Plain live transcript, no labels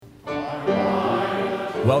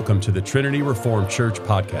Welcome to the Trinity Reformed Church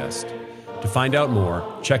podcast. To find out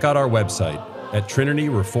more, check out our website at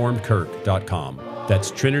trinityreformedkirk.com.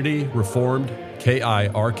 That's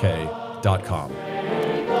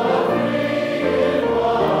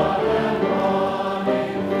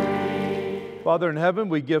trinityreformedkirk.com. Father in heaven,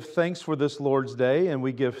 we give thanks for this Lord's Day, and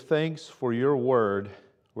we give thanks for your word.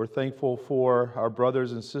 We're thankful for our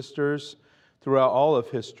brothers and sisters throughout all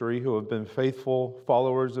of history who have been faithful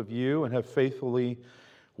followers of you and have faithfully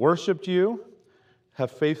worshiped you, have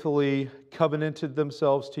faithfully covenanted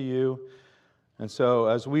themselves to you. And so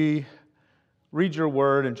as we read your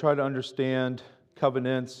word and try to understand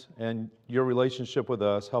covenants and your relationship with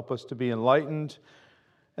us, help us to be enlightened,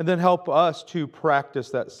 and then help us to practice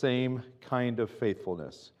that same kind of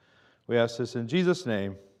faithfulness. We ask this in Jesus'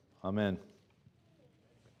 name. Amen.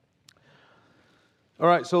 All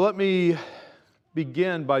right, so let me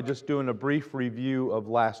begin by just doing a brief review of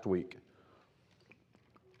last week.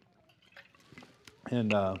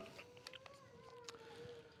 And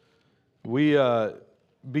we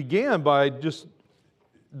began by just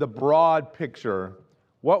the broad picture,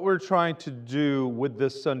 what we're trying to do with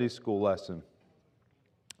this Sunday school lesson.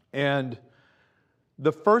 And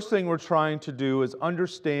the first thing we're trying to do is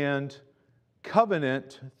understand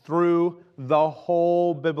covenant through the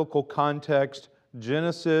whole biblical context,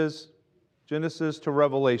 Genesis to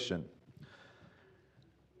Revelation.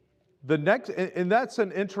 The next, and that's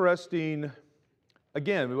an interesting,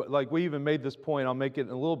 again, like we even made this point, I'll make it in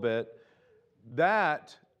a little bit,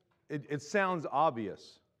 that it sounds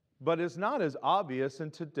obvious, but it's not as obvious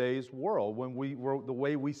in today's world when the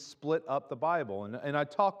way we split up the Bible. And I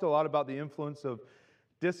talked a lot about the influence of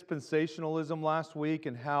dispensationalism last week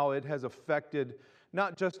and how it has affected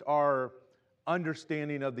not just our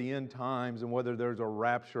understanding of the end times and whether there's a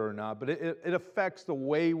rapture or not, but it affects the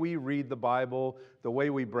way we read the Bible, the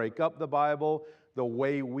way we break up the Bible, the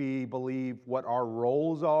way we believe what our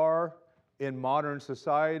roles are in modern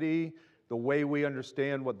society, the way we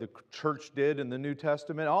understand what the church did in the New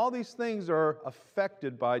Testament. All these things are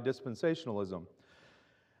affected by dispensationalism.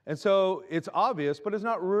 And so it's obvious, but it's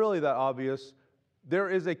not really that obvious. There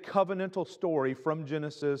is a covenantal story from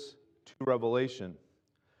Genesis to Revelation.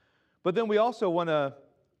 But then we also want to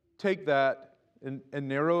take that and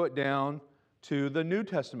narrow it down to the New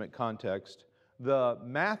Testament context, the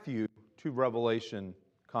Matthew to Revelation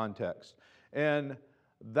context. And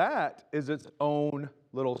that is its own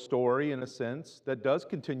little story in a sense that does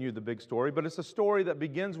continue the big story, but it's a story that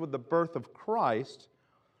begins with the birth of Christ.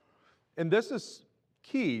 And this is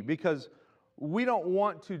key because we don't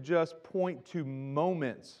want to just point to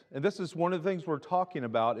moments. And this is one of the things we're talking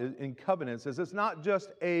about in covenants, is it's not just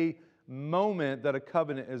a moment that a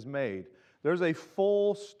covenant is made. There's a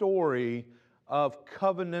full story of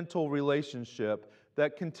covenantal relationship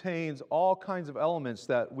that contains all kinds of elements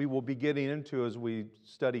that we will be getting into as we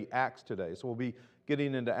study Acts today. So we'll be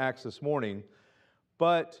getting into Acts this morning.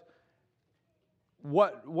 But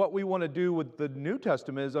what we want to do with the New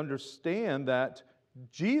Testament is understand that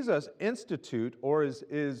Jesus institute or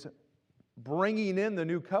is bringing in the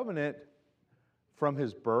new covenant from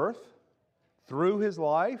his birth, through his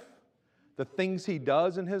life, the things he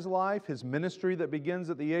does in his life, his ministry that begins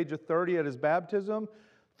at the age of 30 at his baptism,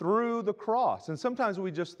 through the cross. And sometimes we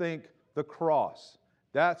just think the cross,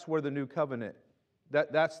 that's where the new covenant,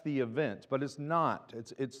 that's the event, but it's not.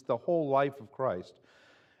 It's the whole life of Christ.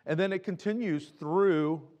 And then it continues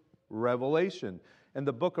through Revelation. And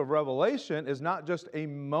the book of Revelation is not just a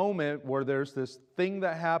moment where there's this thing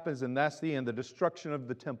that happens and that's the end, the destruction of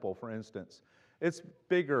the temple, for instance. It's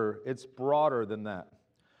bigger, it's broader than that.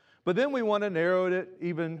 But then we want to narrow it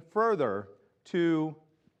even further to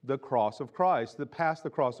the cross of Christ, past the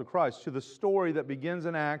cross of Christ, to the story that begins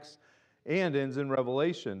in Acts and ends in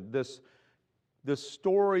Revelation. This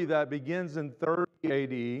story that begins in 30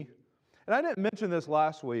 AD. And I didn't mention this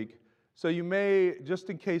last week, so you may, just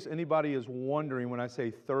in case anybody is wondering when I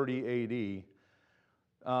say 30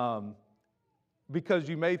 AD, because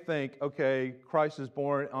you may think, okay, Christ is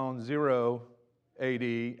born on 0 AD,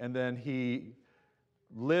 and then he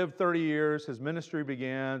lived 30 years, his ministry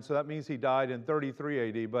began, so that means he died in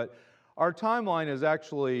 33 AD. But our timeline is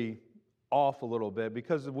actually off a little bit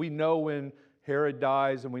because we know when Herod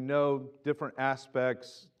dies and we know different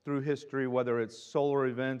aspects through history, whether it's solar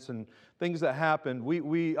events and things that happened.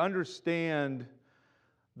 We understand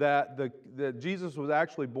that Jesus was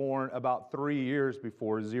actually born about 3 years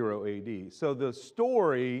before 0 AD. So the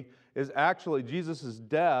story is actually Jesus'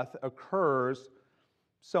 death occurs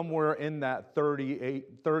somewhere in that 30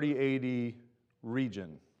 AD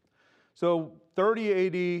region. So 30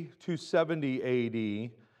 AD to 70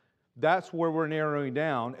 AD, That's where we're narrowing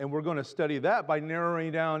down, and we're going to study that by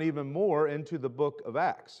narrowing down even more into the book of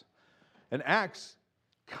Acts. And Acts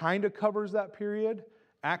kind of covers that period.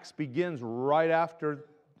 Acts begins right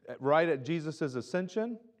at Jesus'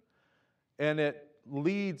 ascension, and it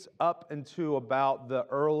leads up into about the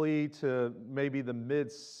early to maybe the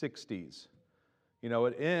mid-60s.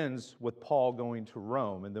 It ends with Paul going to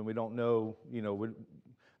Rome, and then we don't know,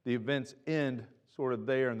 the events end sort of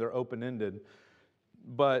there, and they're open-ended.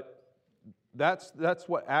 But that's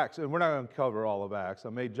what Acts, and we're not going to cover all of Acts. I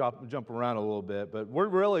may jump around a little bit, but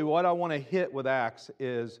what I want to hit with Acts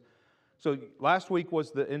is, so last week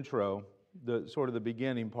was the intro, the sort of the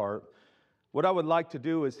beginning part. What I would like to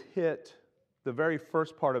do is hit the very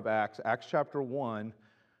first part of Acts, Acts chapter 1,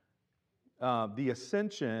 the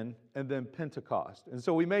ascension, and then Pentecost. And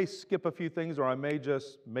so we may skip a few things, or I may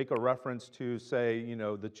just make a reference to, say,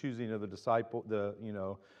 the choosing of the disciple, the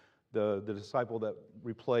disciple that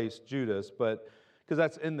replaced Judas, but because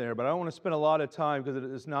that's in there. But I don't want to spend a lot of time because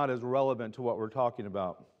it's not as relevant to what we're talking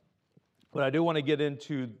about. But I do want to get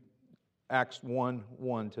into Acts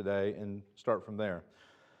 1:1 today and start from there.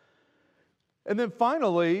 And then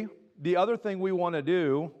finally, the other thing we want to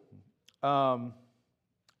do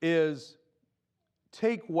is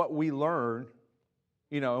take what we learn,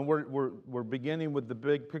 and we're beginning with the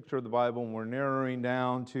big picture of the Bible, and we're narrowing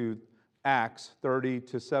down to Acts 30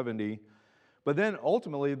 to 70. But then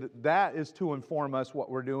ultimately, that is to inform us what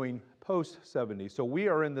we're doing post-70. So we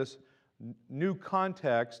are in this new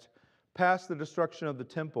context, past the destruction of the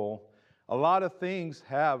temple. A lot of things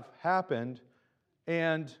have happened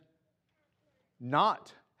and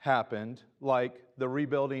not happened, like the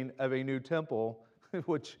rebuilding of a new temple,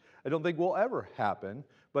 which I don't think will ever happen,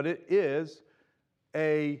 but it is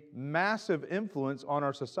a massive influence on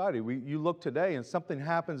our society. You look today and something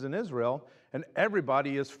happens in Israel, and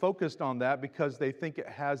everybody is focused on that because they think it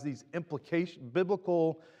has these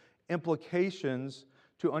biblical implications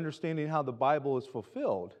to understanding how the Bible is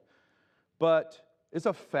fulfilled. But it's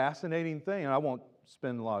a fascinating thing, and I won't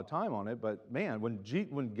spend a lot of time on it, but man,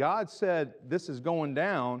 when God said this is going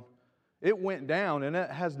down, it went down, and it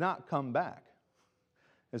has not come back.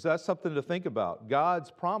 And so that's something to think about. God's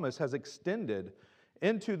promise has extended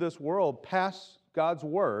into this world past God's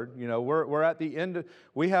Word. We're at the end.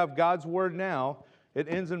 We have God's Word now. It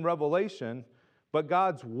ends in Revelation. But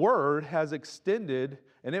God's Word has extended,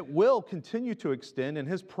 and it will continue to extend, and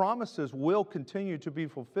His promises will continue to be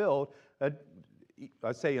fulfilled.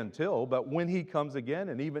 I say until, but when He comes again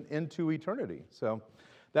and even into eternity. So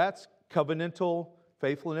that's covenantal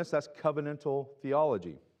faithfulness. That's covenantal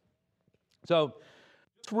theology. So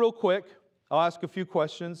just real quick, I'll ask a few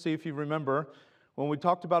questions, see if you remember. When we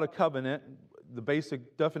talked about a covenant, the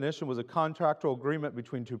basic definition was a contractual agreement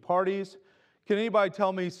between two parties. Can anybody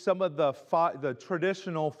tell me some of the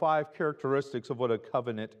traditional 5 characteristics of what a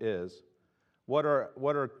covenant is? What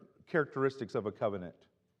are characteristics of a covenant?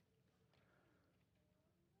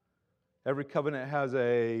 Every covenant has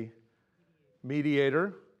a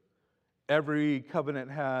mediator. Every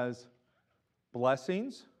covenant has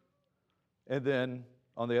blessings. And then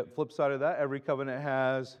on the flip side of that, every covenant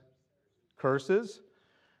has curses.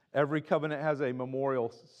 Every covenant has a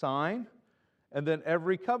memorial sign. And then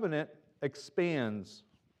every covenant expands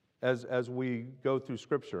as we go through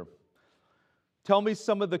Scripture. Tell me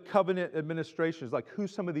some of the covenant administrations, like who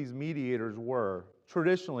some of these mediators were,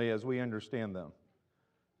 traditionally as we understand them.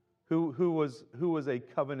 Who was a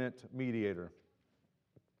covenant mediator?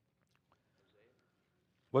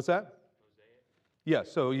 What's that? Yes,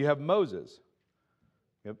 yeah, so you have Moses.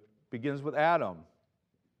 It begins with Adam,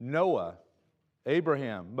 Noah,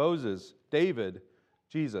 Abraham, Moses, David,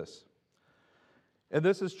 Jesus. And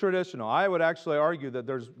this is traditional. I would actually argue that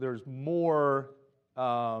there's more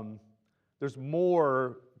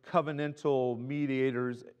covenantal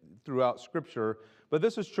mediators throughout Scripture, but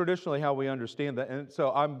this is traditionally how we understand that. And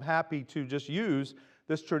so I'm happy to just use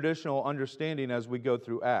this traditional understanding as we go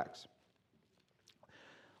through Acts.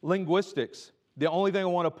 Linguistics. The only thing I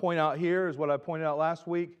want to point out here is what I pointed out last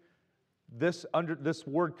week. This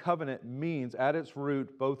word covenant means at its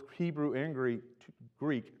root both Hebrew and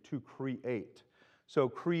Greek to create. So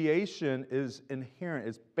creation is inherent,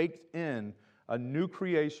 it's baked in. A new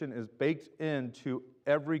creation is baked into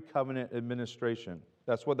every covenant administration.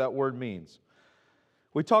 That's what that word means.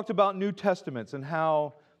 We talked about New Testaments and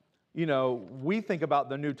how, we think about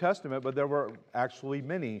the New Testament, but there were actually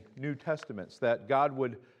many New Testaments that God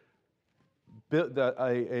would build.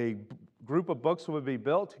 A group of books would be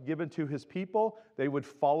built, given to His people. They would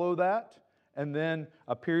follow that, and then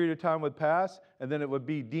a period of time would pass, and then it would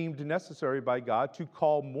be deemed necessary by God to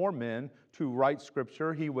call more men to write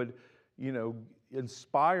Scripture. He would,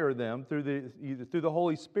 inspire them through the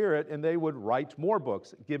Holy Spirit, and they would write more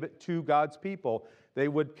books, give it to God's people. They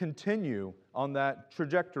would continue on that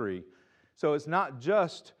trajectory. So it's not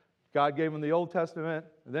just God gave them the Old Testament,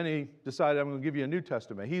 and then He decided, I'm going to give you a New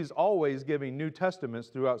Testament. He's always giving New Testaments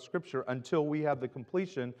throughout Scripture until we have the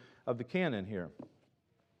completion of the canon here.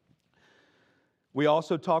 We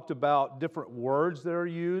also talked about different words that are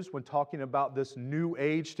used when talking about this new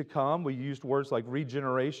age to come. We used words like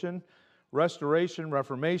regeneration, restoration,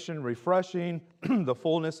 reformation, refreshing, the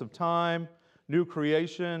fullness of time, new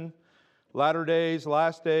creation, latter days,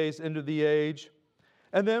 last days, end of the age.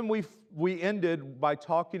 And then we ended by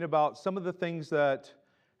talking about some of the things that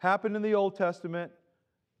happened in the Old Testament,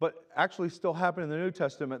 but actually still happen in the New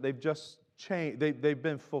Testament. They've just changed. They've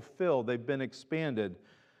been fulfilled. They've been expanded.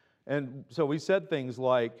 And so we said things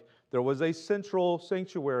like there was a central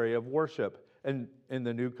sanctuary of worship. And in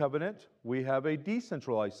the New Covenant, we have a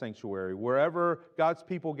decentralized sanctuary. Wherever God's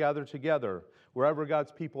people gather together, wherever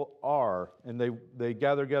God's people are, and they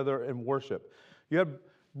gather together and worship. You have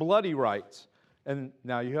bloody rites, and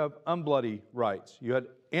now you have unbloody rites. You had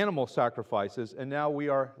animal sacrifices, and now we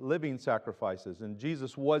are living sacrifices. And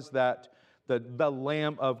Jesus was the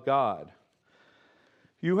Lamb of God.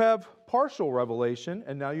 You have partial revelation,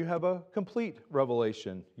 and now you have a complete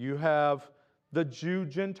revelation. You have the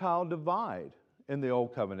Jew-Gentile divide in the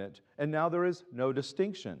Old Covenant, and now there is no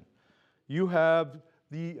distinction. You have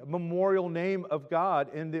the memorial name of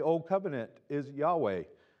God in the Old Covenant is Yahweh.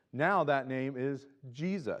 Now that name is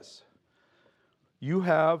Jesus. You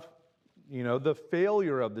have, the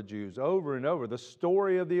failure of the Jews over and over. The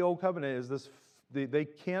story of the Old Covenant is this: they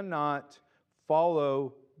cannot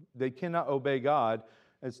obey God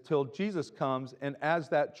until Jesus comes, and as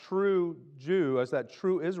that true Jew, as that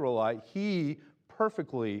true Israelite, he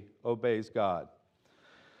perfectly obeys God.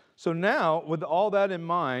 So now, with all that in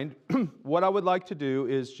mind, what I would like to do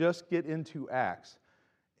is just get into Acts.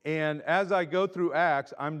 And as I go through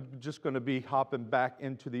Acts, I'm just going to be hopping back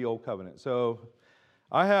into the Old Covenant. So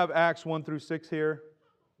I have Acts 1 through 6 here.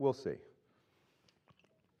 We'll see.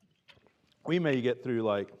 We may get through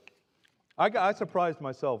I surprised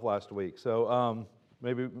myself last week, so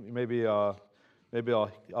maybe I'll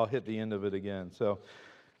hit the end of it again. So,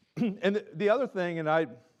 and the other thing, and I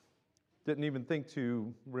didn't even think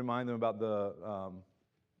to remind them about the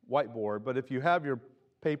whiteboard, but if you have your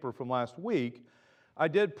paper from last week, I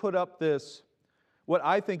did put up this, what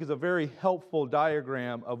I think is a very helpful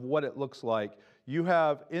diagram of what it looks like. You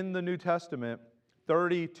have in the New Testament,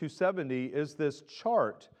 30 to 70 is this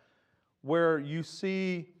chart where you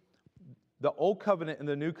see the Old Covenant and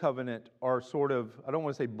the New Covenant are sort of, I don't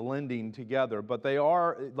want to say blending together, but they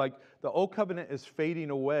are, like, the Old Covenant is fading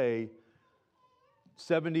away.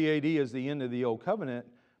 70 AD is the end of the Old Covenant,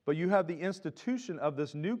 but you have the institution of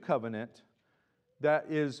this New Covenant that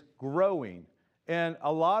is growing. And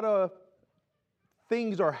a lot of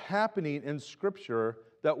things are happening in Scripture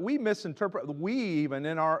that we misinterpret. We even,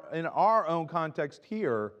 in our own context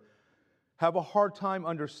here, have a hard time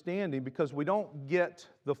understanding because we don't get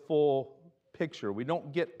the full picture. We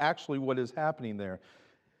don't get actually what is happening there.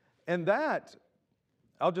 And that,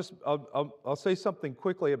 I'll say something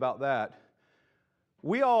quickly about that.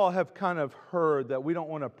 We all have kind of heard that we don't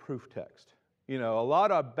want a proof text. A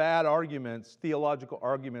lot of bad arguments, theological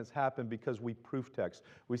arguments happen because we proof text.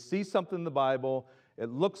 We see something in the Bible, it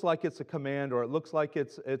looks like it's a command, or it looks like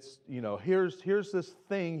it's here's this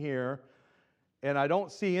thing here, and I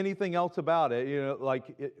don't see anything else about it.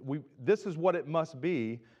 This is what it must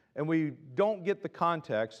be, and we don't get the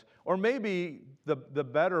context. Or maybe the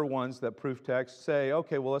better ones that proof text say,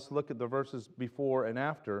 okay, well, let's look at the verses before and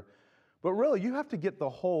after. But really, you have to get the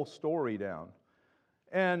whole story down.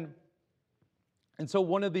 And so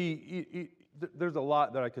there's a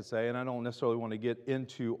lot that I could say, and I don't necessarily want to get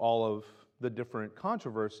into all of the different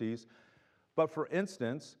controversies. But for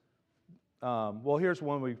instance, here's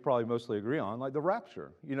one we probably mostly agree on, like the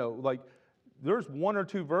rapture. There's one or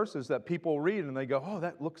two verses that people read and they go, oh,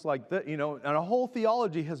 that looks like that, and a whole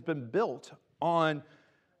theology has been built on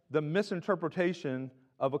the misinterpretation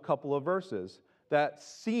of a couple of verses that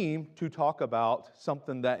seem to talk about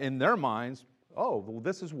something that in their minds, oh, well,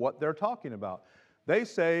 this is what they're talking about. They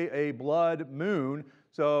say a blood moon,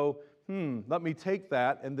 so let me take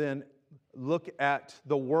that and then look at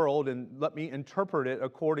the world and let me interpret it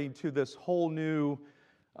according to this whole new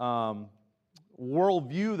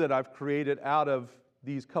worldview that I've created out of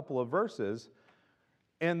these couple of verses.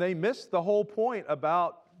 And they miss the whole point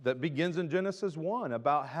that begins in Genesis 1,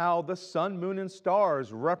 about how the sun, moon, and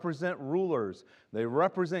stars represent rulers. They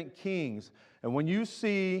represent kings. And when you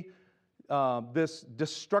see this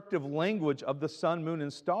destructive language of the sun, moon,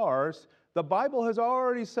 and stars, the Bible has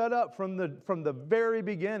already set up from the very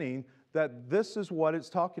beginning that this is what it's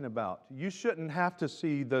talking about. You shouldn't have to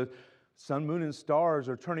see the sun, moon, and stars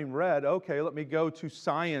are turning red. Okay, let me go to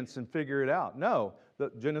science and figure it out. No,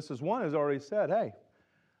 Genesis 1 has already said, hey,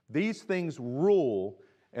 these things rule.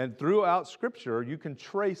 And throughout Scripture, you can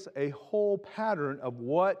trace a whole pattern of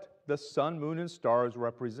what the sun, moon, and stars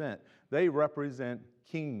represent. They represent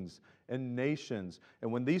kings and nations.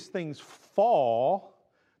 And when these things fall,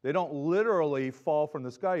 they don't literally fall from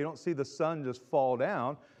the sky. You don't see the sun just fall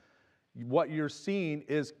down. What you're seeing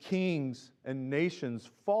is kings and nations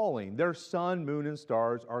falling. Their sun, moon, and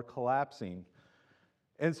stars are collapsing.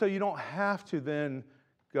 And so you don't have to then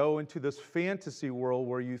go into this fantasy world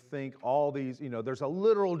where you think all these, there's a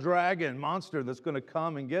literal dragon monster that's going to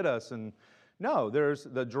come and get us. And no, there's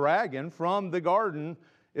the dragon from the garden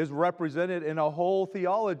is represented in a whole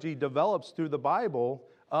theology develops through the Bible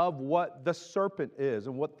of what the serpent is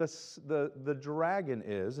and what the dragon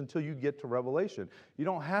is until you get to Revelation. You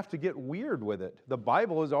don't have to get weird with it. The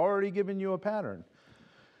Bible has already given you a pattern.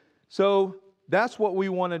 So that's what we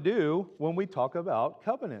want to do when we talk about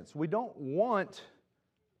covenants. We don't want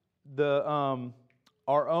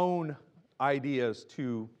our own ideas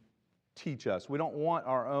to teach us. We don't want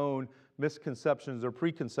our own misconceptions or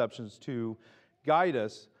preconceptions to guide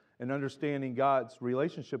us in understanding God's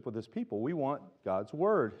relationship with His people. We want God's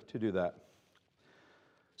Word to do that.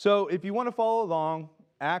 So if you want to follow along,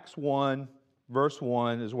 Acts 1, verse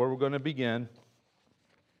 1 is where we're going to begin.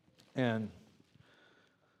 And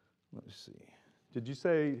let me see. Did you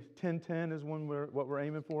say 10:10 is what we're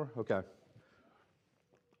aiming for? Okay.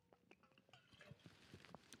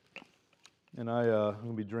 And I'm going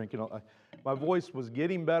to be drinking. My voice was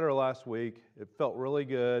getting better last week. It felt really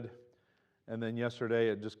good. And then yesterday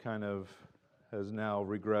it just kind of has now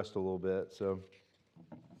regressed a little bit. So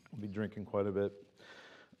I'll be drinking quite a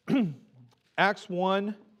bit. Acts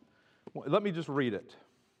 1, let me just read it.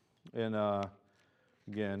 And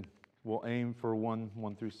again, we'll aim for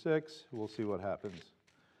 1 through 6. We'll see what happens.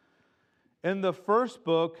 In the first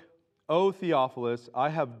book, O Theophilus, I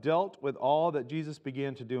have dealt with all that Jesus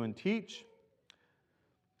began to do and teach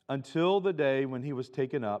until the day when He was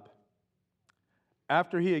taken up,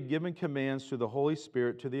 after He had given commands through the Holy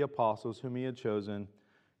Spirit to the apostles whom He had chosen.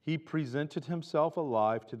 He presented Himself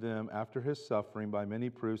alive to them after His suffering by many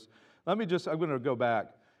proofs. I'm going to go back.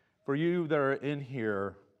 For you that are in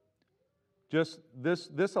here, just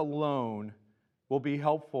this alone will be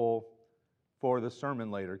helpful for the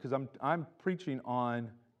sermon later, because I'm preaching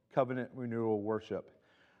on covenant renewal worship.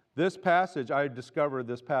 This passage I discovered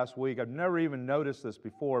this past week. I've never even noticed this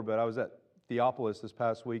before, but I was at Theopolis this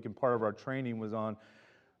past week, and part of our training was on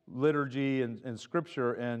liturgy and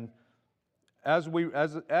Scripture. And as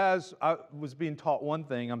I was being taught one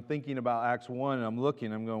thing, I'm thinking about Acts 1, and I'm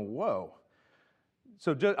going, whoa.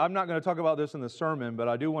 So I'm not going to talk about this in the sermon, but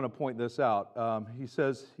I do want to point this out.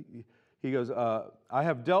 He goes, I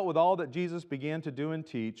have dealt with all that Jesus began to do and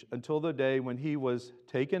teach until the day when He was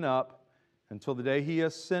taken up, until the day He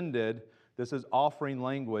ascended. This is offering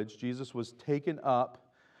language. Jesus was taken up.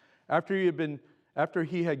 After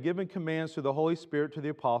He had given commands through the Holy Spirit to the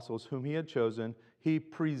apostles whom He had chosen, He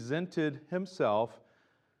presented Himself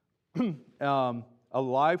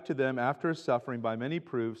alive to them after His suffering by many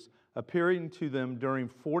proofs, appearing to them during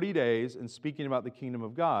 40 days and speaking about the kingdom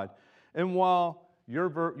of God. And while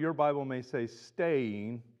your Bible may say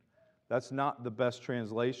staying, that's not the best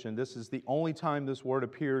translation. This is the only time this word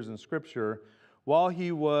appears in Scripture. While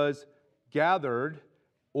He was gathered,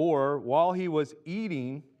 or while He was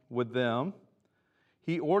eating with them,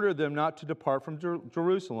 He ordered them not to depart from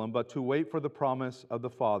Jerusalem, but to wait for the promise of the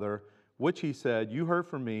Father, which He said, you heard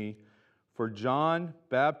from me, for John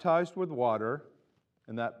baptized with water,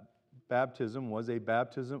 and that baptism was a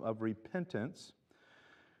baptism of repentance,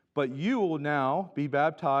 but you will now be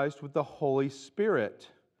baptized with the Holy Spirit.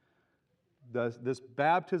 This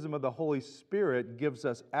baptism of the Holy Spirit gives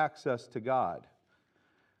us access to God.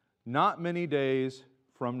 Not many days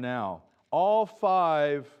from now. All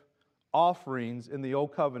 5 offerings in the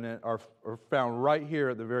Old Covenant are found right here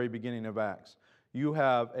at the very beginning of Acts. You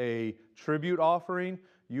have a tribute offering,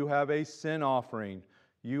 you have a sin offering,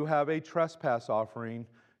 you have a trespass offering,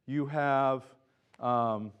 you have,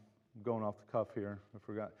 I'm going off the cuff here, I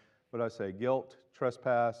forgot. What did I say? Guilt,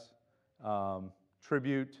 trespass,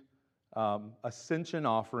 tribute, ascension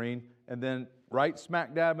offering, and then right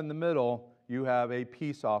smack dab in the middle, you have a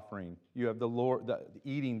peace offering. You have the Lord, the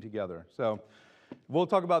eating together. So we'll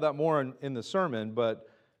talk about that more in the sermon, but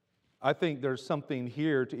I think there's something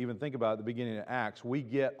here to even think about at the beginning of Acts. We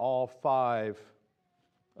get all 5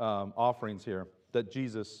 offerings here that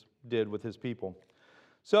Jesus did with His people.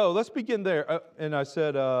 So let's begin there. And I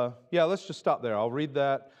said, let's just stop there. I'll read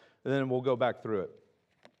that, and then we'll go back through it.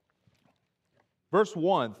 Verse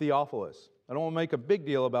 1, Theophilus. I don't want to make a big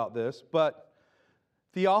deal about this, but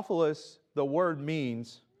Theophilus, the word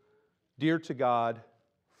means dear to God,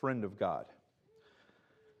 friend of God.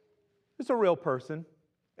 It's a real person,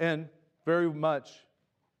 and very much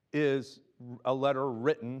is a letter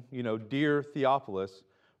written, dear Theophilus,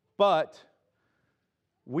 but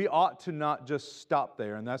we ought to not just stop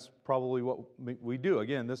there, and that's probably what we do.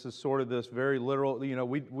 Again, this is sort of this very literal,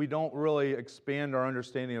 we don't really expand our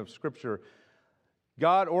understanding of Scripture.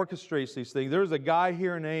 God orchestrates these things. There's a guy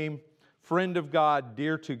here named friend of God,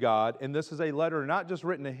 dear to God, and this is a letter not just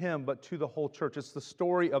written to him, but to the whole church. It's the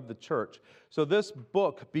story of the church. So this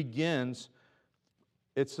book begins,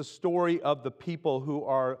 it's the story of the people who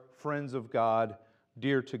are friends of God,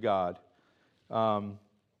 dear to God.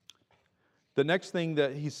 The next thing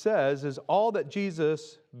that he says is all that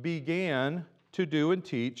Jesus began to do and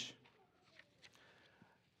teach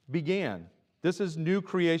began. This is new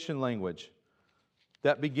creation language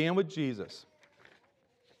that began with Jesus.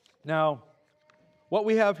 Now, what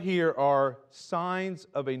we have here are signs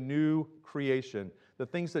of a new creation, the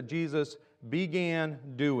things that Jesus began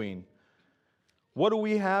doing. What do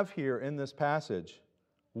we have here in this passage?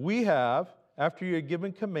 We have, after you had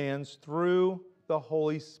given commands through the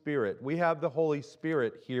Holy Spirit. We have the Holy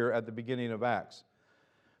Spirit here at the beginning of Acts.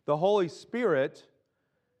 The Holy Spirit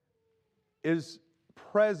is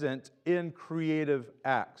present in creative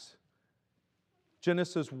acts.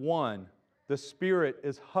 Genesis 1, the Spirit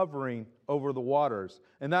is hovering over the waters.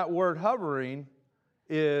 And that word hovering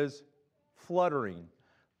is fluttering.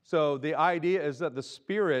 So the idea is that the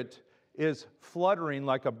Spirit is fluttering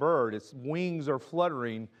like a bird. Its wings are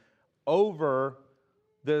fluttering over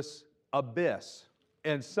this abyss,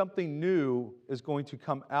 and something new is going to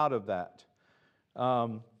come out of that.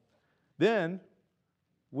 Then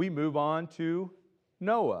we move on to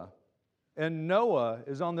Noah. And Noah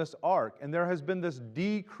is on this ark, and there has been this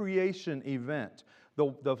decreation event.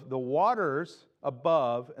 The waters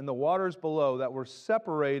above and the waters below that were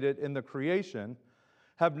separated in the creation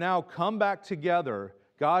have now come back together.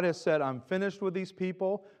 God has said, I'm finished with these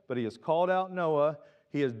people, but He has called out Noah.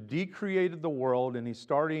 He has decreated the world, and He's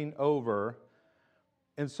starting over.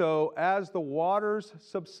 And so as the waters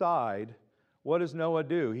subside, what does Noah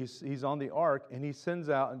do? He's on the ark, and he sends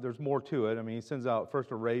out, and there's more to it. I mean, he sends out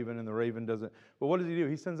first a raven, and the raven doesn't. But what does he do?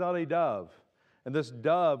 He sends out a dove. And this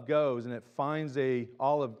dove goes, and it finds a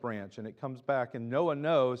olive branch, and it comes back. And Noah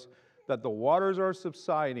knows that the waters are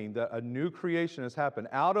subsiding, that a new creation has happened.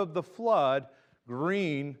 Out of the flood,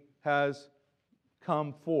 green has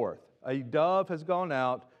come forth. A dove has gone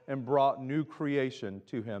out and brought new creation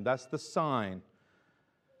to him. That's the sign.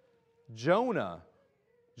 Jonah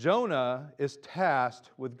is tasked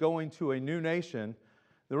with going to a new nation.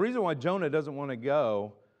 The reason why Jonah doesn't want to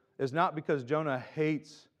go is not because Jonah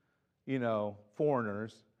hates,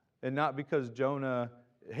 foreigners, and not because Jonah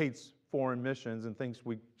hates foreign missions and thinks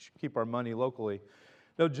we should keep our money locally.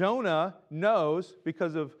 No, Jonah knows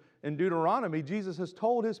because in Deuteronomy, Jesus has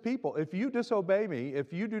told His people, if you disobey me,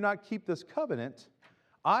 if you do not keep this covenant,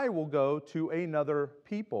 I will go to another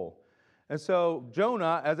people. And so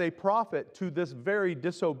Jonah, as a prophet to this very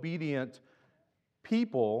disobedient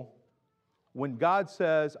people, when God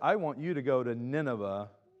says, I want you to go to Nineveh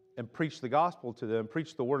and preach the gospel to them,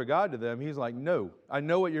 preach the word of God to them, he's like, no, I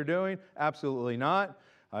know what you're doing. Absolutely not.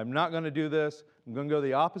 I'm not going to do this. I'm going to go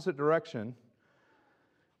the opposite direction.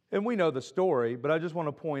 And we know the story, but I just want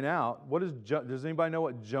to point out, does anybody know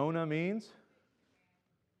what Jonah means?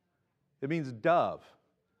 It means dove.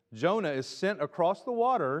 Jonah is sent across the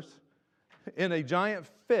waters in a giant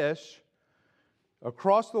fish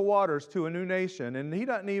across the waters to a new nation. And he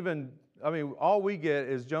doesn't even, all we get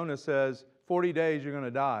is Jonah says, 40 days you're going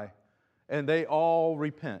to die. And they all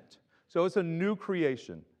repent. So it's a new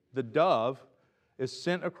creation. The dove is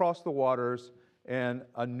sent across the waters, and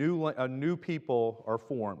a new people are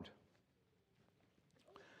formed.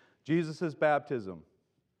 Jesus' baptism.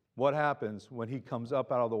 What happens when He comes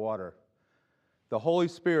up out of the water? The Holy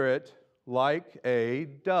Spirit, like a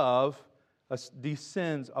dove,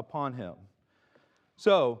 descends upon Him.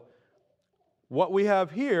 So, what we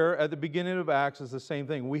have here at the beginning of Acts is the same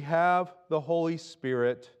thing. We have the Holy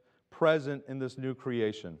Spirit present in this new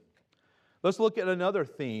creation. Let's look at another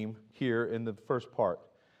theme here in the first part.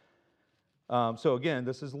 So again,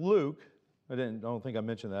 this is Luke. I don't think I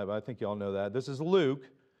mentioned that, but I think you all know that. This is Luke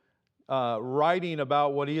writing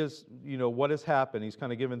about what has happened. He's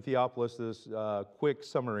kind of given Theophilus this quick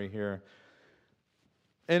summary here.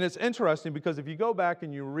 And it's interesting because if you go back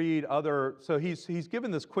and you read so he's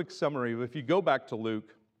given this quick summary. If you go back to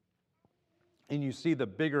Luke and you see the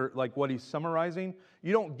bigger, like what he's summarizing,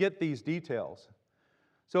 you don't get these details.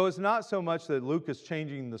 So it's not so much that Luke is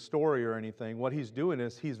changing the story or anything. What he's doing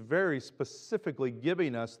is he's very specifically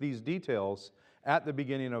giving us these details at the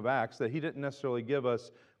beginning of Acts that he didn't necessarily give us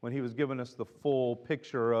when he was giving us the full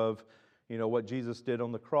picture of, what Jesus did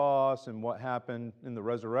on the cross and what happened in the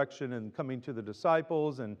resurrection and coming to the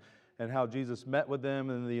disciples and how Jesus met with them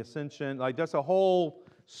and the ascension. Like, that's a whole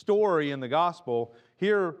story in the gospel.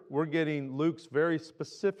 Here, we're getting Luke's very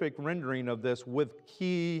specific rendering of this with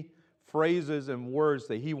key phrases and words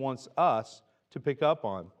that he wants us to pick up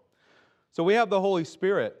on. So we have the Holy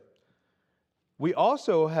Spirit. We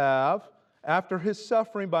also have, after his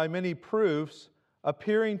suffering by many proofs,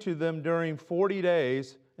 appearing to them during 40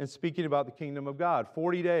 days and speaking about the kingdom of God.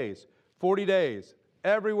 40 days. 40 days.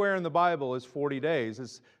 Everywhere in the Bible is 40 days.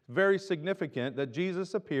 It's very significant that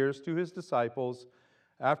Jesus appears to his disciples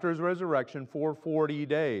after his resurrection for 40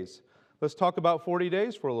 days. Let's talk about 40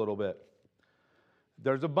 days for a little bit.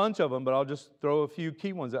 There's a bunch of them, but I'll just throw a few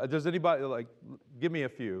key ones. Does anybody, give me a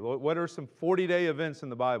few. What are some 40-day events in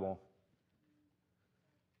the Bible?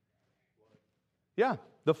 Yeah,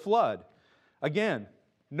 the flood. Again,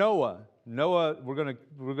 Noah, we're going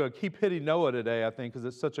to keep hitting Noah today, I think, because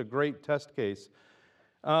it's such a great test case.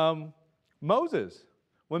 Moses.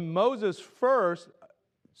 When Moses first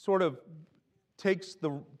sort of takes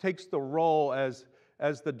the role as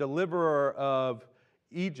the deliverer of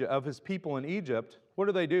Egypt, of his people in Egypt, what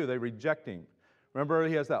do? They reject him. Remember,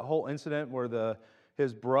 he has that whole incident where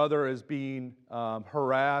his brother is being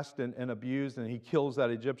harassed and abused, and he kills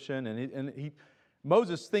that Egyptian,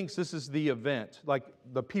 Moses thinks this is the event. Like,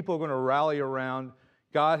 the people are going to rally around.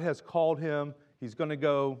 God has called him. He's going to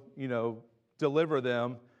go, deliver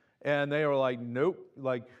them. And they are like, nope.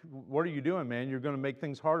 Like, what are you doing, man? You're going to make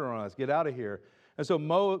things harder on us. Get out of here. And so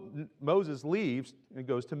Moses leaves and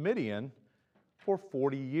goes to Midian for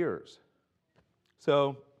 40 years.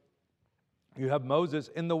 So you have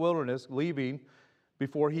Moses in the wilderness leaving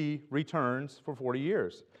before he returns for 40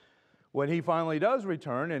 years. When he finally does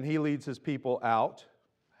return and he leads his people out,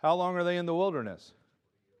 how long are they in the wilderness?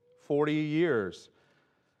 40 years.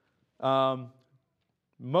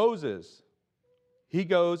 Moses, he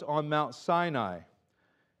goes on Mount Sinai,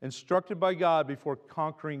 instructed by God before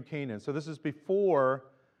conquering Canaan. So this is before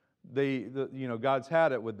God's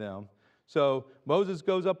had it with them. So Moses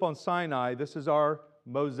goes up on Sinai. This is our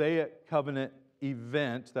Mosaic covenant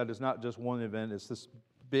event. That is not just one event. It's this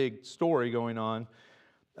big story going on.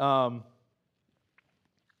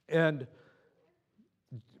 And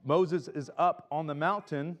Moses is up on the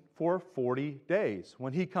mountain for 40 days.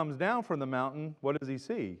 When he comes down from the mountain, what does he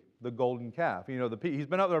see? The golden calf. He's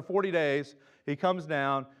been up there 40 days. He comes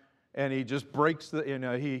down and he just breaks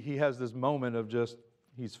he has this moment of just,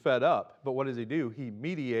 he's fed up. But what does he do? He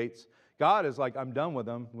mediates. God is like, I'm done with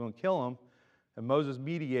them. I'm going to kill them. And Moses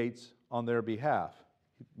mediates on their behalf.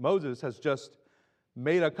 Moses has just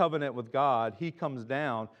made a covenant with God. He comes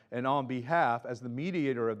down and on behalf, as the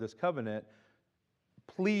mediator of this covenant,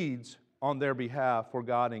 pleads on their behalf for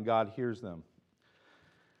God, and God hears them.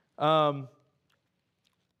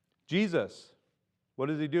 Jesus, what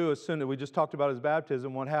does he do as soon as we just talked about his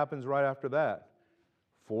baptism? What happens right after that?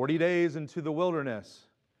 40 days into the wilderness.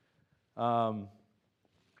 Again,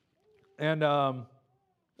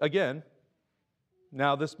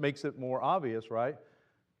 now this makes it more obvious, right?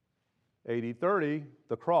 AD 30,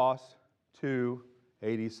 the cross, to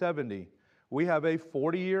AD 70. We have a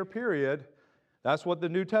 40-year period. That's what the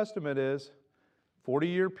New Testament is.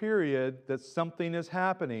 40-year period that something is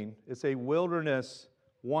happening. It's a wilderness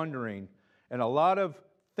wandering. And a lot of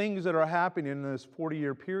things that are happening in this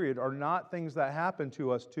 40-year period are not things that happen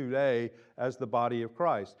to us today as the body of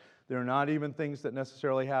Christ. They're not even things that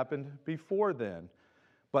necessarily happened before then,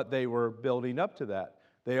 but they were building up to that.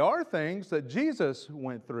 They are things that Jesus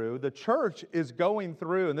went through. The church is going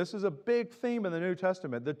through, and this is a big theme in the New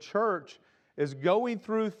Testament. The church is going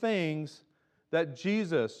through things that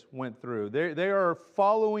Jesus went through. They are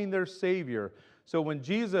following their Savior. So when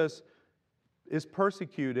Jesus is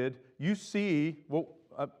persecuted, you see, well,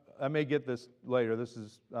 I may get this later. This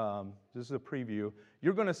is a preview.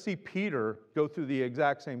 You're going to see Peter go through the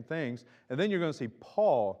exact same things, and then you're going to see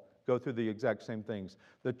Paul go through the exact same things.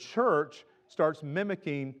 The church starts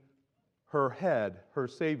mimicking her head, her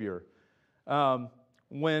Savior.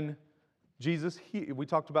 When Jesus, we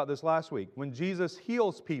talked about this last week. When Jesus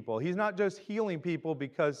heals people, he's not just healing people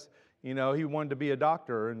because, he wanted to be a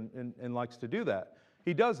doctor and likes to do that.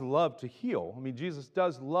 He does love to heal. I mean, Jesus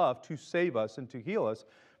does love to save us and to heal us.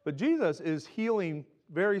 But Jesus is healing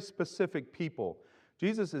very specific people.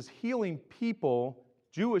 Jesus is healing people,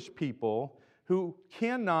 Jewish people, who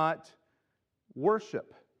cannot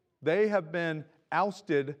worship. They have been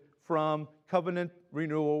ousted from covenant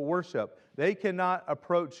renewal worship. They cannot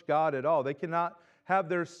approach God at all. They cannot have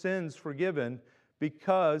their sins forgiven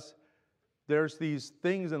because there's these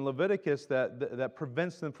things in Leviticus that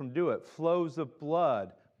prevents them from doing it. Flows of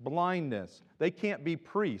blood, blindness. They can't be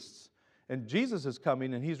priests. And Jesus is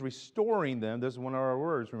coming and He's restoring them. This is one of our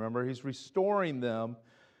words, remember? He's restoring them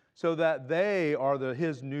so that they are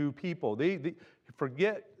His new people.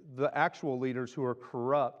 Forget the actual leaders who are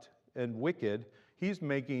corrupt and wicked. He's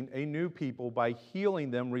making a new people by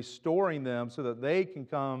healing them, restoring them so that they can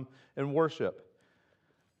come and worship.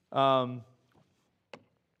 All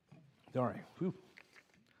right. Whew.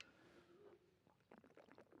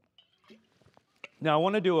 Now, I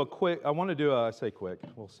want to do I say quick,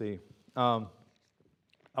 we'll see. I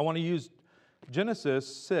want to use Genesis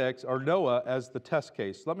 6, or Noah, as the test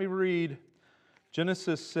case. Let me read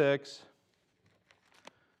Genesis 6,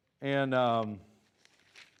 and I'm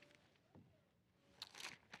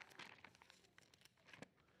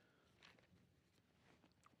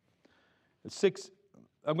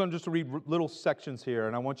going to just read little sections here,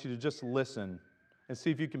 and I want you to just listen and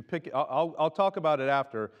see if you can pick. I'll talk about it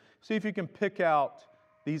after. See if you can pick out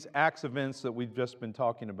these acts events that we've just been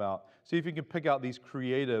talking about. See if you can pick out these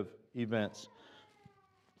creative events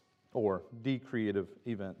or decreative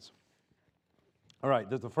events. All right,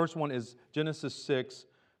 the first one is Genesis 6,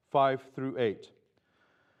 5 through 8.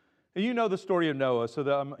 And you know the story of Noah, so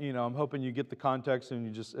that I'm hoping you get the context, and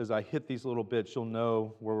you just, as I hit these little bits, you'll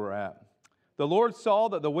know where we're at. The Lord saw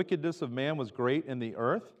that the wickedness of man was great in the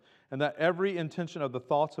earth, and that every intention of the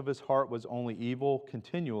thoughts of his heart was only evil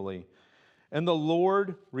continually. And the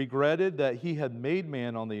Lord regretted that He had made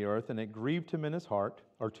man on the earth, and it grieved Him in his heart,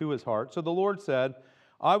 or to his heart. So the Lord said,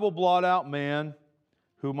 I will blot out man,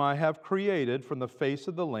 whom I have created from the face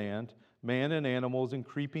of the land, man and animals and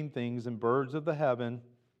creeping things and birds of the heaven,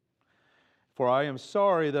 for I am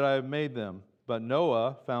sorry that I have made them. But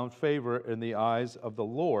Noah found favor in the eyes of the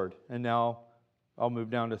Lord. And now I'll move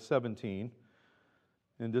down to 17.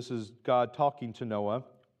 And this is God talking to Noah.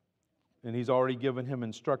 And He's already given him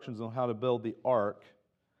instructions on how to build the ark.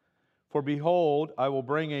 For behold, I will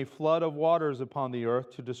bring a flood of waters upon the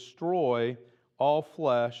earth to destroy all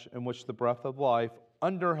flesh in which the breath of life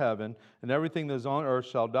under heaven and everything that is on earth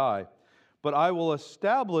shall die. But I will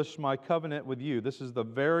establish my covenant with you. This is the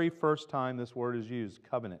very first time this word is used,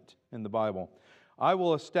 covenant, in the Bible. I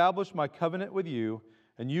will establish my covenant with you,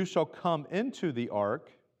 and you shall come into the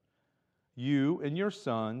ark, you and your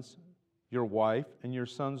sons, your wife and your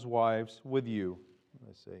sons' wives with you.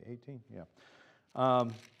 Let's say 18, yeah.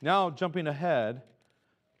 Now jumping ahead,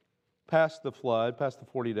 past the flood, past the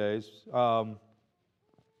 40 days,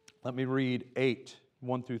 let me read 8,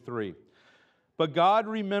 1 through 3. But God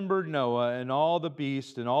remembered Noah and all the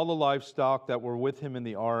beasts and all the livestock that were with him in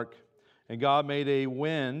the ark, and God made a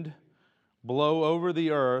wind blow over the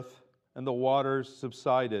earth, and the waters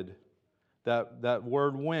subsided. That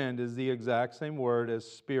word wind is the exact same word as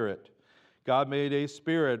spirit. God made a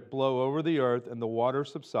spirit blow over the earth, and the water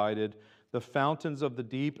subsided. The fountains of the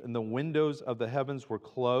deep and the windows of the heavens were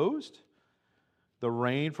closed. The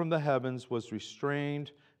rain from the heavens was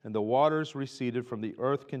restrained, and the waters receded from the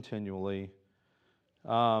earth continually.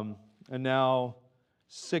 And now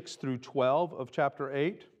 6 through 12 of chapter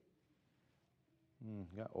 8.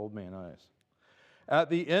 Got old man eyes. At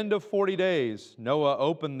the end of 40 days, Noah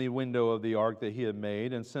opened the window of the ark that he had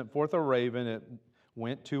made and sent forth a raven. It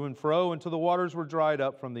went to and fro until the waters were dried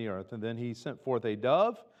up from the earth. And then he sent forth a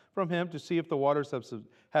dove from him to see if the waters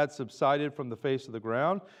had subsided from the face of the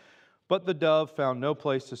ground. But the dove found no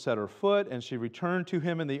place to set her foot, and she returned to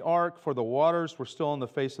him in the ark, for the waters were still on the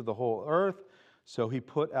face of the whole earth. So he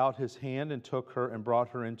put out his hand and took her and brought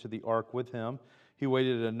her into the ark with him. He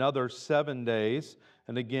waited another 7 days,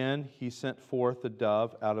 and again he sent forth the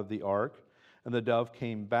dove out of the ark. And the dove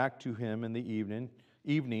came back to him in the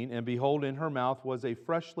evening, and behold, in her mouth was a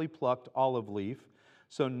freshly plucked olive leaf.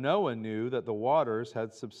 So Noah knew that the waters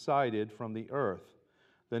had subsided from the earth.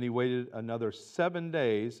 Then he waited another 7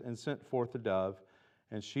 days and sent forth the dove,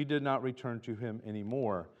 and she did not return to him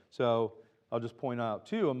anymore. So I'll just point out,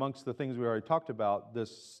 too, amongst the things we already talked about,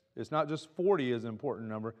 this it's not just 40 is an important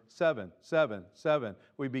number. 7, 7, 7.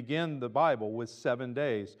 We begin the Bible with 7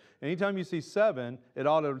 days. Anytime you see 7, it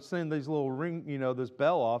ought to send these little ring, this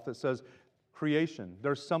bell off that says creation.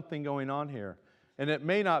 There's something going on here. And it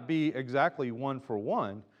may not be exactly one for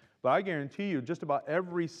one, but I guarantee you just about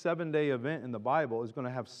every 7-day event in the Bible is going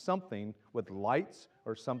to have something with lights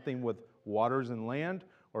or something with waters and land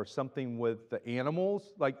or something with the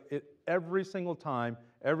animals. Every single time,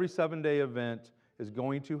 every 7-day event is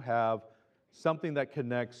going to have something that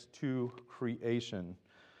connects to creation.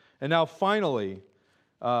 And now finally,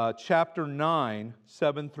 chapter 9,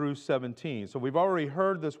 7 through 17. So we've already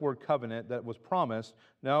heard this word covenant that was promised.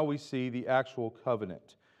 Now we see the actual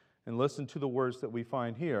covenant. And listen to the words that we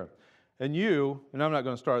find here. And you, and I'm not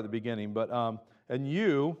going to start at the beginning, but, and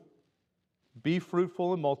you, be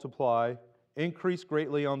fruitful and multiply, increase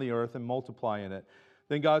greatly on the earth and multiply in it.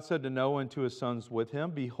 Then God said to Noah and to his sons with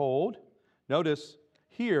him, behold, notice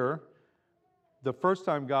here, the first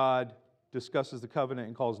time God discusses the covenant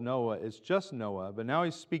and calls Noah, it's just Noah, but now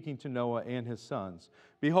he's speaking to Noah and his sons.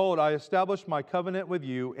 Behold, I establish my covenant with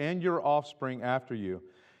you and your offspring after you,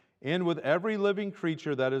 and with every living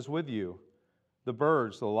creature that is with you, the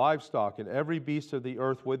birds, the livestock, and every beast of the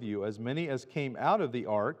earth with you, as many as came out of the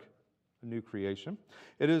ark, a new creation.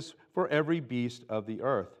 It is for every beast of the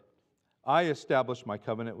earth. I establish my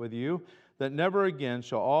covenant with you, that never again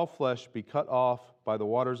shall all flesh be cut off by the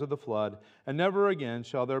waters of the flood, and never again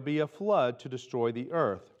shall there be a flood to destroy the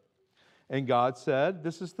earth. And God said,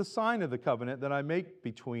 this is the sign of the covenant that I make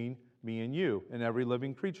between me and you, and every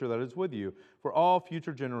living creature that is with you, for all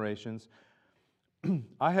future generations.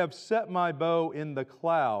 I have set my bow in the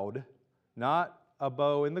cloud, not a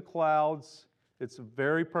bow in the clouds. It's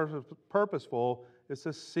very purposeful. It's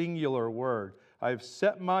a singular word. I have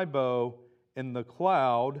set my bow in the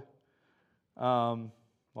cloud.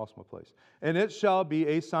 Lost my place. And it shall be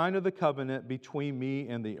a sign of the covenant between me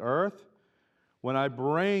and the earth. When I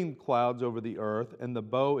bring clouds over the earth and the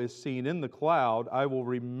bow is seen in the cloud, I will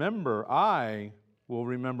remember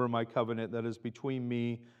my covenant that is between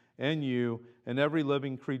me and you and every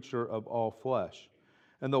living creature of all flesh.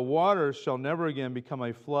 And the waters shall never again become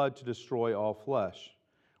a flood to destroy all flesh.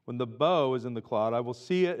 When the bow is in the cloud, I will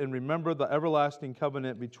see it and remember the everlasting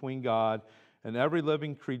covenant between God and every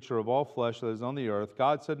living creature of all flesh that is on the earth.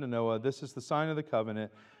 God said to Noah, this is the sign of the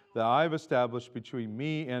covenant that I have established between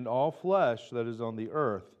me and all flesh that is on the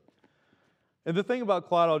earth. And the thing about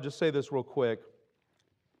cloud, I'll just say this real quick.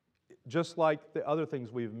 Just like the other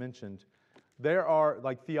things we've mentioned, there are,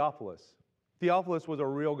 like Theophilus. Theophilus was a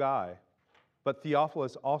real guy, but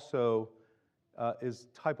Theophilus also is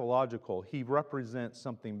typological. He represents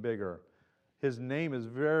something bigger. His name is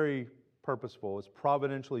very purposeful. It's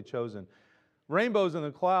providentially chosen. Rainbows in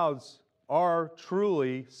the clouds are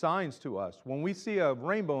truly signs to us. When we see a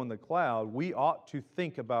rainbow in the cloud, we ought to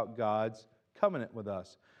think about God's covenant with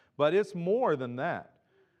us. But it's more than that.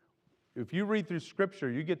 If you read through Scripture,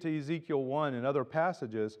 you get to Ezekiel 1 and other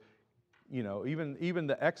passages, even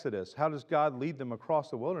the Exodus. How does God lead them across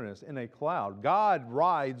the wilderness? In a cloud. God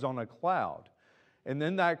rides on a cloud. And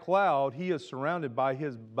in that cloud, he is surrounded by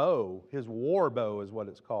his bow. His war bow is what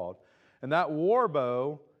it's called. And that war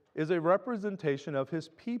bow is a representation of his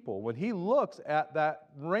people. When he looks at that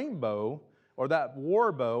rainbow or that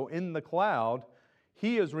war bow in the cloud,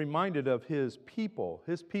 he is reminded of his people.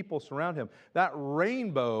 His people surround him. That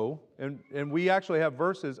rainbow, and we actually have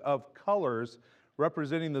verses of colors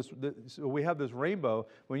representing this. So we have this rainbow.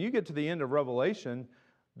 When you get to the end of Revelation,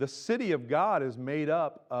 the city of God is made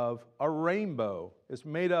up of a rainbow. It's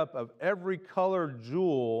made up of every colored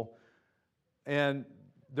jewel, and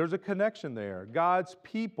there's a connection there. God's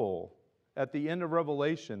people at the end of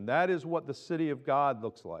Revelation, that is what the city of God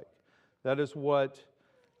looks like. That is what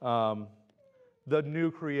the new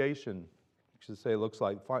creation, I should say, looks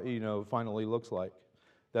like, finally looks like.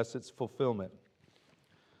 That's its fulfillment.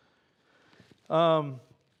 In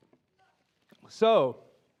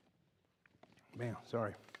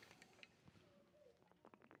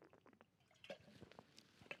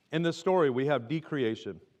this story, we have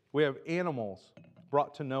decreation. We have animals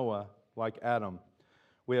brought to Noah like Adam.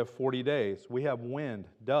 We have 40 days. We have wind,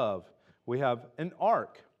 dove. We have an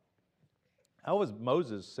ark. How was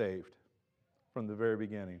Moses saved from the very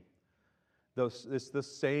beginning? It's the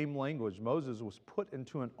same language. Moses was put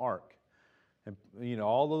into an ark. And,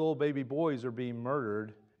 all the little baby boys are being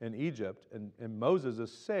murdered in Egypt. And Moses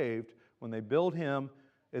is saved when they build him.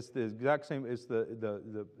 It's the exact same. It's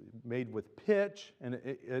the made with pitch. And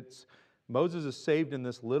it's Moses is saved in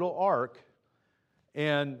this little ark.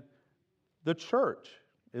 And the church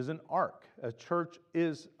is an ark. A church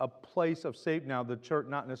is a place of safety. Now, the church,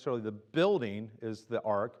 not necessarily the building is the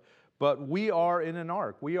ark, but we are in an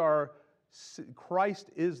ark. Christ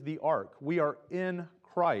is the ark. We are in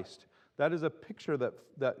Christ. That is a picture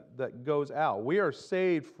that goes out. We are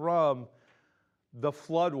saved from the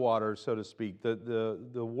floodwaters, so to speak. The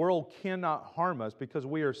world cannot harm us because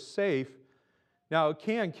we are safe. Now, it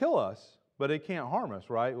can kill us, but it can't harm us,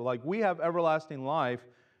 right? Like, we have everlasting life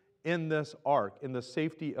in this ark, in the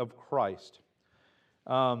safety of Christ.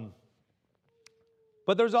 But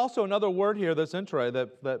there's also another word here that's interesting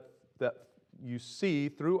that you see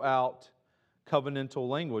throughout covenantal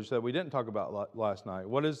language that we didn't talk about last night.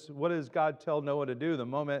 What does God tell Noah to do the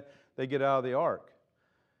moment they get out of the ark?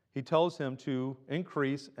 He tells him to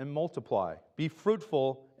increase and multiply. Be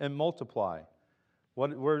fruitful and multiply.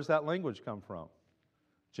 Where does that language come from?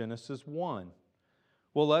 Genesis 1.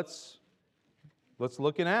 Well, let's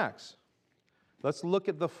look in Acts. Let's look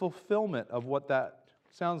at the fulfillment of what that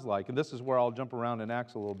sounds like. And this is where I'll jump around in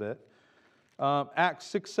Acts a little bit. Acts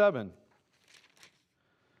 6:7.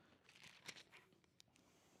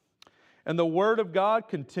 And the word of God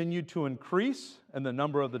continued to increase, and the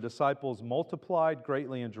number of the disciples multiplied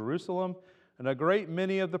greatly in Jerusalem, and a great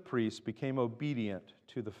many of the priests became obedient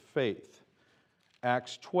to the faith.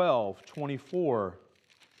 Acts 12:24.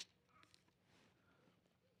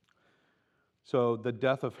 So the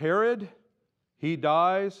death of Herod, he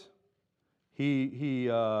dies. He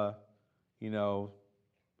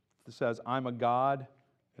says, "I'm a god,"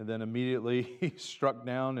 and then immediately he's struck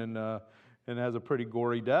down and has a pretty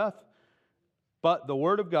gory death. But the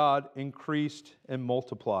word of God increased and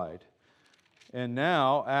multiplied. And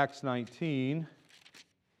now, Acts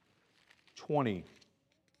 19:20.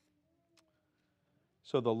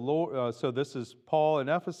 So this is Paul in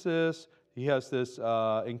Ephesus. He has this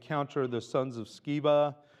encounter, the sons of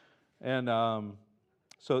Sceva, and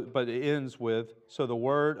but it ends with, "So the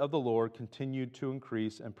word of the Lord continued to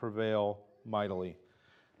increase and prevail mightily."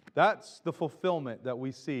 That's the fulfillment that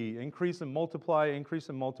we see. Increase and multiply, increase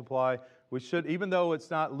and multiply. We should, even though it's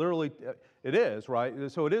not literally, it is,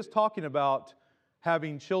 right? So it is talking about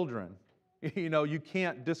having children. You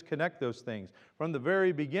can't disconnect those things. From the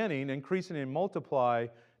very beginning, increasing and multiply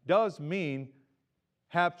does mean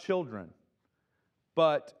have children.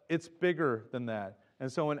 But it's bigger than that. And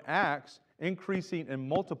so in Acts, increasing and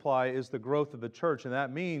multiply is the growth of the church, and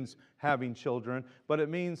that means having children, but it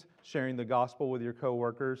means sharing the gospel with your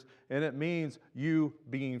coworkers, and it means you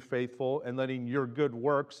being faithful and letting your good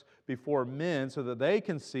works before men so that they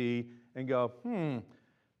can see and go,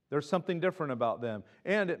 there's something different about them.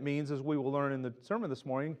 And it means, as we will learn in the sermon this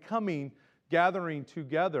morning, gathering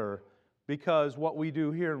together, because what we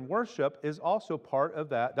do here in worship is also part of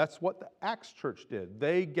that. That's what the Acts church did.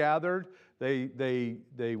 They gathered,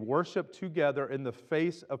 they worshiped together in the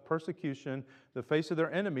face of persecution, the face of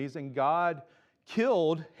their enemies, and God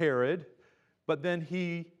killed Herod, but then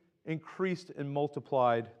he increased and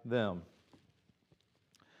multiplied them.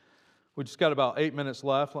 We just got about 8 minutes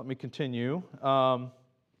left. Let me continue. So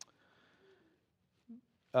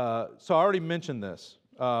I already mentioned this.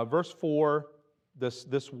 Verse 4,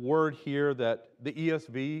 this word here that the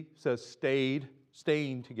ESV says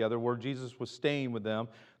staying together, where Jesus was staying with them.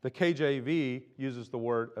 The KJV uses the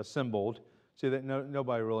word assembled. See, that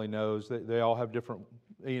nobody really knows. They all have different,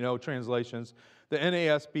 translations. The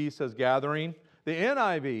NASB says gathering. The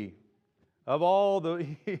NIV, of all the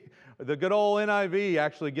good old NIV,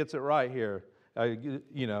 actually gets it right here.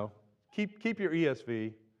 Keep your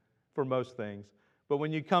ESV for most things. But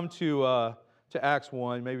when you come to Acts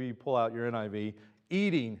 1, maybe you pull out your NIV.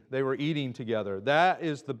 Eating, they were eating together. That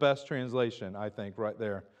is the best translation, I think, right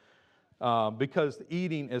there. Because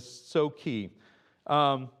eating is so key.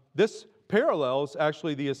 This parallels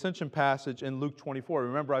actually the ascension passage in Luke 24.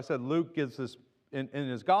 Remember, I said Luke gives this, in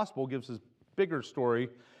his gospel, gives this bigger story.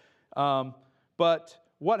 But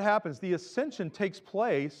what happens? The ascension takes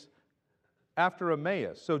place after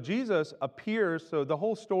Emmaus. So Jesus appears, so the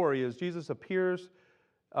whole story is Jesus appears.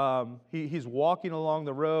 He's walking along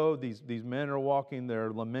the road. These men are walking.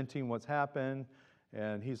 They're lamenting what's happened.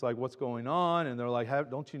 And he's like, "What's going on?" And they're like,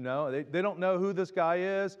 "Don't you know?" They don't know who this guy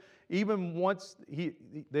is. Even once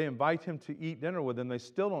they invite him to eat dinner with them, they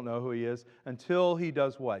still don't know who he is until he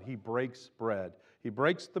does what? He breaks bread. He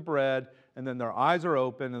breaks the bread, and then their eyes are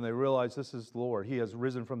open, and they realize this is the Lord. He has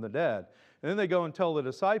risen from the dead. And then they go and tell the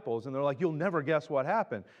disciples, and they're like, "You'll never guess what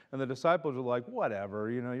happened." And the disciples are like, "Whatever,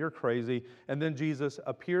 you're crazy." And then Jesus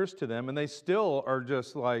appears to them, and they still are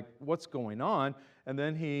just like, "What's going on?" And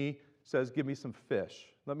then he says, "Give me some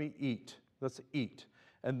fish. Let me eat. Let's eat."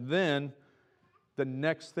 And then the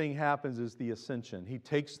next thing happens is the ascension. He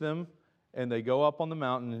takes them, and they go up on the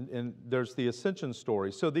mountain, and there's the ascension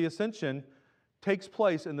story. So the ascension takes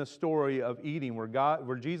place in the story of eating,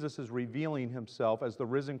 where Jesus is revealing himself as the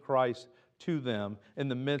risen Christ to them in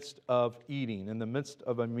the midst of eating, in the midst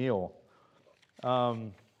of a meal.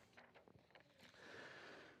 The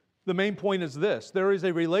main point is this: there is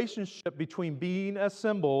a relationship between being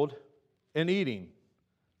assembled and eating.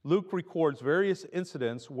 Luke records various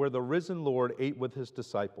incidents where the risen Lord ate with his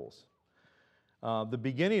disciples. The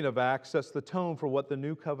beginning of Acts sets the tone for what the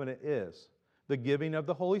new covenant is. The giving of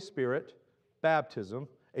the Holy Spirit, baptism,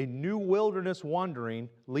 a new wilderness wandering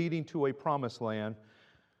leading to a promised land.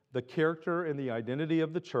 The character and the identity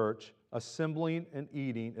of the church, assembling and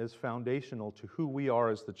eating, is foundational to who we are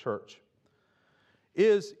as the church.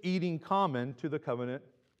 Is eating common to the covenant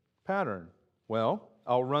pattern? Well,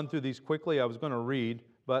 I'll run through these quickly. I was going to read,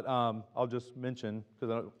 but I'll just mention because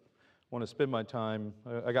I don't want to spend my time.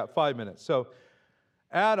 I got 5 minutes. So,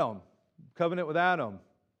 Adam, covenant with Adam.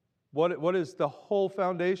 What is the whole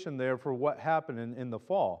foundation there for what happened in the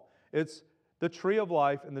fall? It's the tree of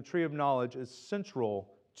life and the tree of knowledge is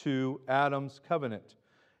central to Adam's covenant.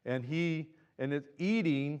 And it's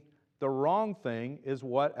eating the wrong thing is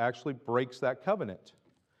what actually breaks that covenant.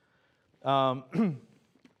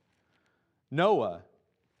 Noah,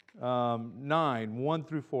 9, 1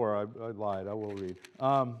 through 4. I lied, I will read.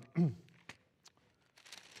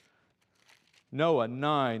 Noah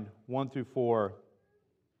 9, 1 through 4.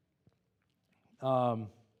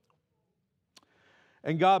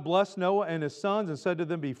 And God blessed Noah and his sons and said to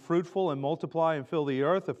them, be fruitful and multiply and fill the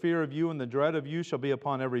earth. The fear of you and the dread of you shall be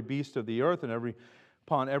upon every beast of the earth and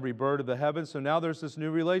upon every bird of the heavens. So now there's this new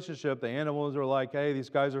relationship. The animals are like, hey, these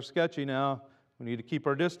guys are sketchy now. We need to keep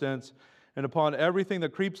our distance. And upon everything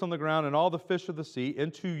that creeps on the ground and all the fish of the sea,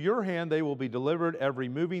 into your hand they will be delivered. Every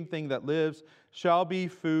moving thing that lives shall be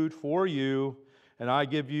food for you. And I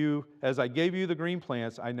give you, as I gave you the green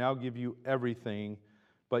plants, I now give you everything.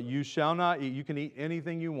 But you shall not eat, you can eat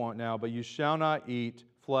anything you want now, but you shall not eat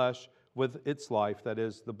flesh with its life, that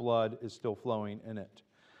is, the blood is still flowing in it.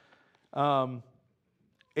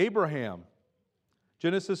 Abraham,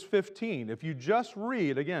 Genesis 15. If you just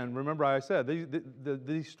read, again, remember I said,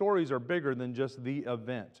 these stories are bigger than just the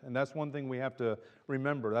event. And that's one thing we have to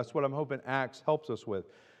remember. That's what I'm hoping Acts helps us with.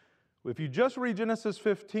 If you just read Genesis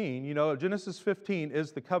 15, you know, Genesis 15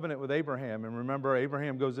 is the covenant with Abraham. And remember,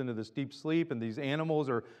 Abraham goes into this deep sleep, and these animals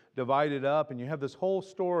are divided up, and you have this whole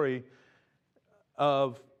story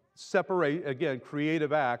of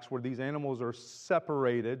creative acts where these animals are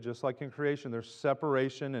separated, just like in creation, there's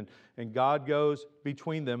separation, and God goes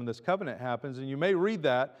between them, and this covenant happens. And you may read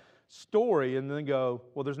that story and then go,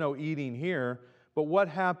 well, there's no eating here. But what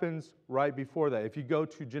happens right before that? If you go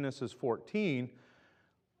to Genesis 14,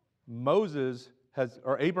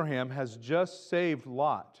 Abraham has just saved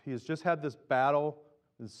Lot. He has just had this battle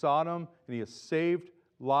in Sodom, and he has saved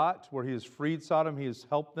Lot, where he has freed Sodom, he has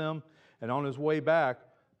helped them, and on his way back,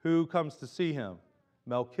 who comes to see him?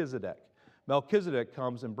 Melchizedek. Melchizedek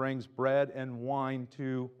comes and brings bread and wine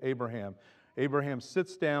to Abraham. Abraham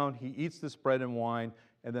sits down, he eats this bread and wine,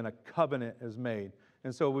 and then a covenant is made.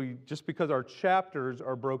 And so just because our chapters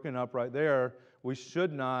are broken up right there, we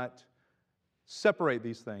should not separate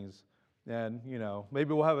these things. And, you know,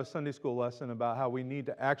 maybe we'll have a Sunday school lesson about how we need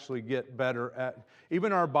to actually get better at,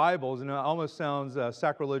 even our Bibles, and it almost sounds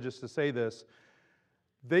sacrilegious to say this,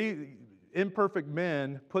 imperfect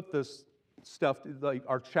men put this stuff, like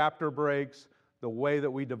our chapter breaks, the way that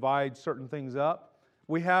we divide certain things up.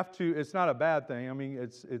 We have to, it's not a bad thing. I mean,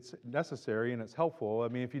 it's necessary and it's helpful. I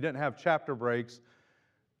mean, if you didn't have chapter breaks,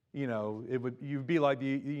 you know, you'd be like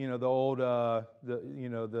the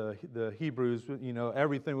Hebrews, you know,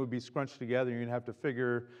 everything would be scrunched together. You'd have to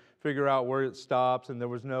figure out where it stops, and there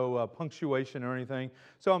was no punctuation or anything.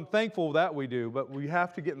 So I'm thankful that we do, but we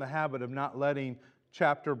have to get in the habit of not letting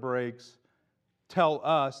chapter breaks tell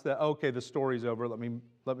us that, okay, the story's over, let me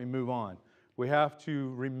move on. We have to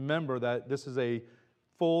remember that this is a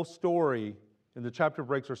full story, and the chapter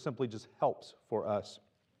breaks are simply just helps for us.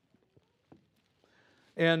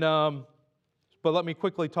 And but let me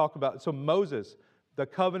quickly talk about, so Moses, the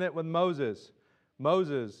covenant with Moses.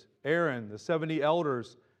 Moses, Aaron, the 70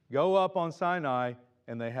 elders go up on Sinai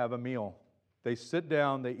and they have a meal. They sit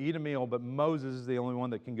down, they eat a meal, but Moses is the only one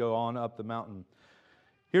that can go on up the mountain.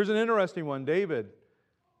 Here's an interesting one, David.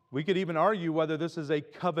 We could even argue whether this is a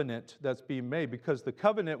covenant that's being made, because the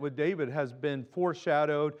covenant with David has been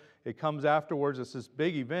foreshadowed. It comes afterwards. It's this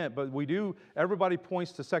big event, but everybody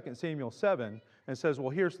points to 2 Samuel 7 and says, well,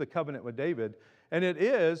 here's the covenant with David. And it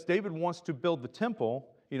is, David wants to build the temple.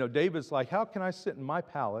 You know, David's like, how can I sit in my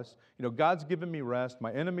palace? You know, God's given me rest.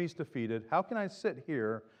 My enemy's defeated. How can I sit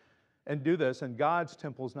here and do this? And God's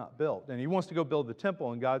temple's not built. And he wants to go build the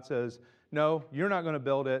temple, and God says, no, you're not going to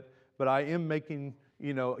build it, but I am making,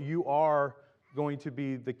 you know, you are going to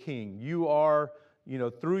be the king. You are, you know,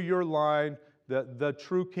 through your line, the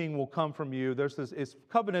true king will come from you. There's this, it's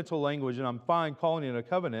covenantal language, and I'm fine calling it a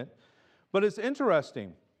covenant. But it's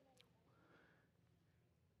interesting.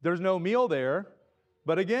 There's no meal there.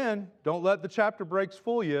 But again, don't let the chapter breaks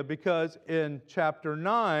fool you, because in chapter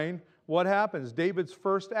 9, what happens? David's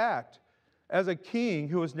first act as a king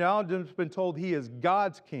who has now just been told he is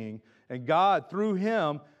God's king, and God, through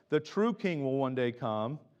him, the true king will one day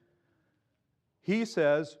come. He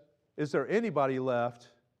says, is there anybody left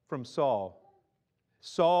from Saul?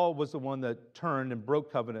 Saul was the one that turned and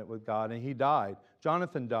broke covenant with God, and he died.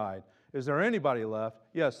 Jonathan died. Is there anybody left?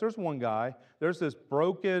 Yes, there's one guy. There's this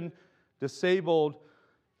broken, disabled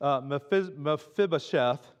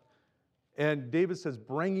Mephibosheth, and David says,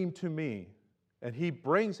 bring him to me. And he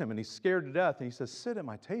brings him, and he's scared to death, and he says, sit at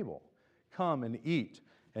my table. Come and eat.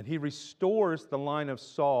 And he restores the line of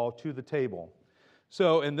Saul to the table.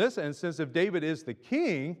 So in this instance, if David is the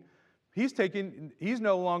king, he's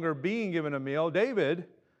no longer being given a meal. David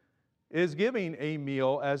is giving a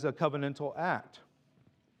meal as a covenantal act.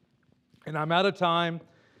 And I'm out of time,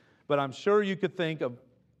 but I'm sure you could think of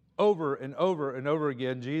over and over and over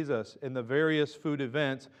again Jesus in the various food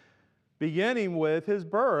events, beginning with his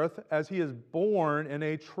birth as he is born in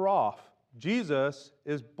a trough. Jesus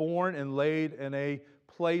is born and laid in a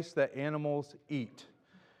place that animals eat.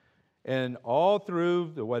 And all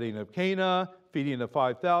through the wedding of Cana, feeding the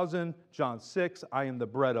 5,000, John 6, I am the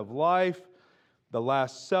bread of life. The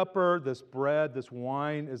Last Supper, this bread, this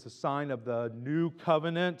wine is a sign of the new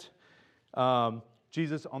covenant.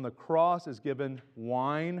 Jesus on the cross is given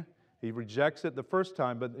wine. He rejects it the first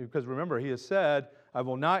time, but because remember, he has said, I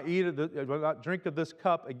will not drink of this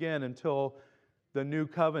cup again until the new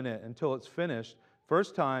covenant, until it's finished.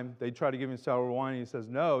 First time, they try to give him sour wine, and he says,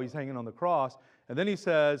 no, he's hanging on the cross. And then he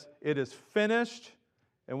says, it is finished.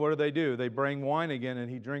 And what do? They bring wine again, and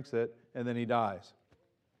he drinks it, and then he dies.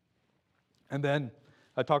 And then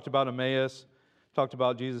I talked about Emmaus, talked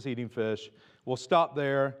about Jesus eating fish. We'll stop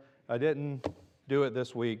there. I didn't do it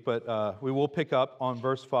this week, but we will pick up on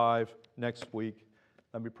verse 5 next week.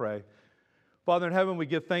 Let me pray. Father in heaven, we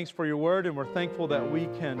give thanks for your word, and we're thankful that we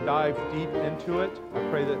can dive deep into it. I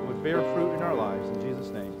pray that it would bear fruit in our lives. In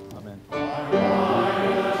Jesus' name, amen.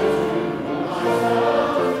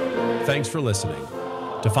 Thanks for listening.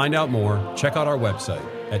 To find out more, check out our website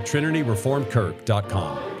at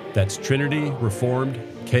trinityreformedkirk.com. That's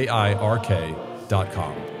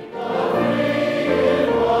trinityreformedkirk.com.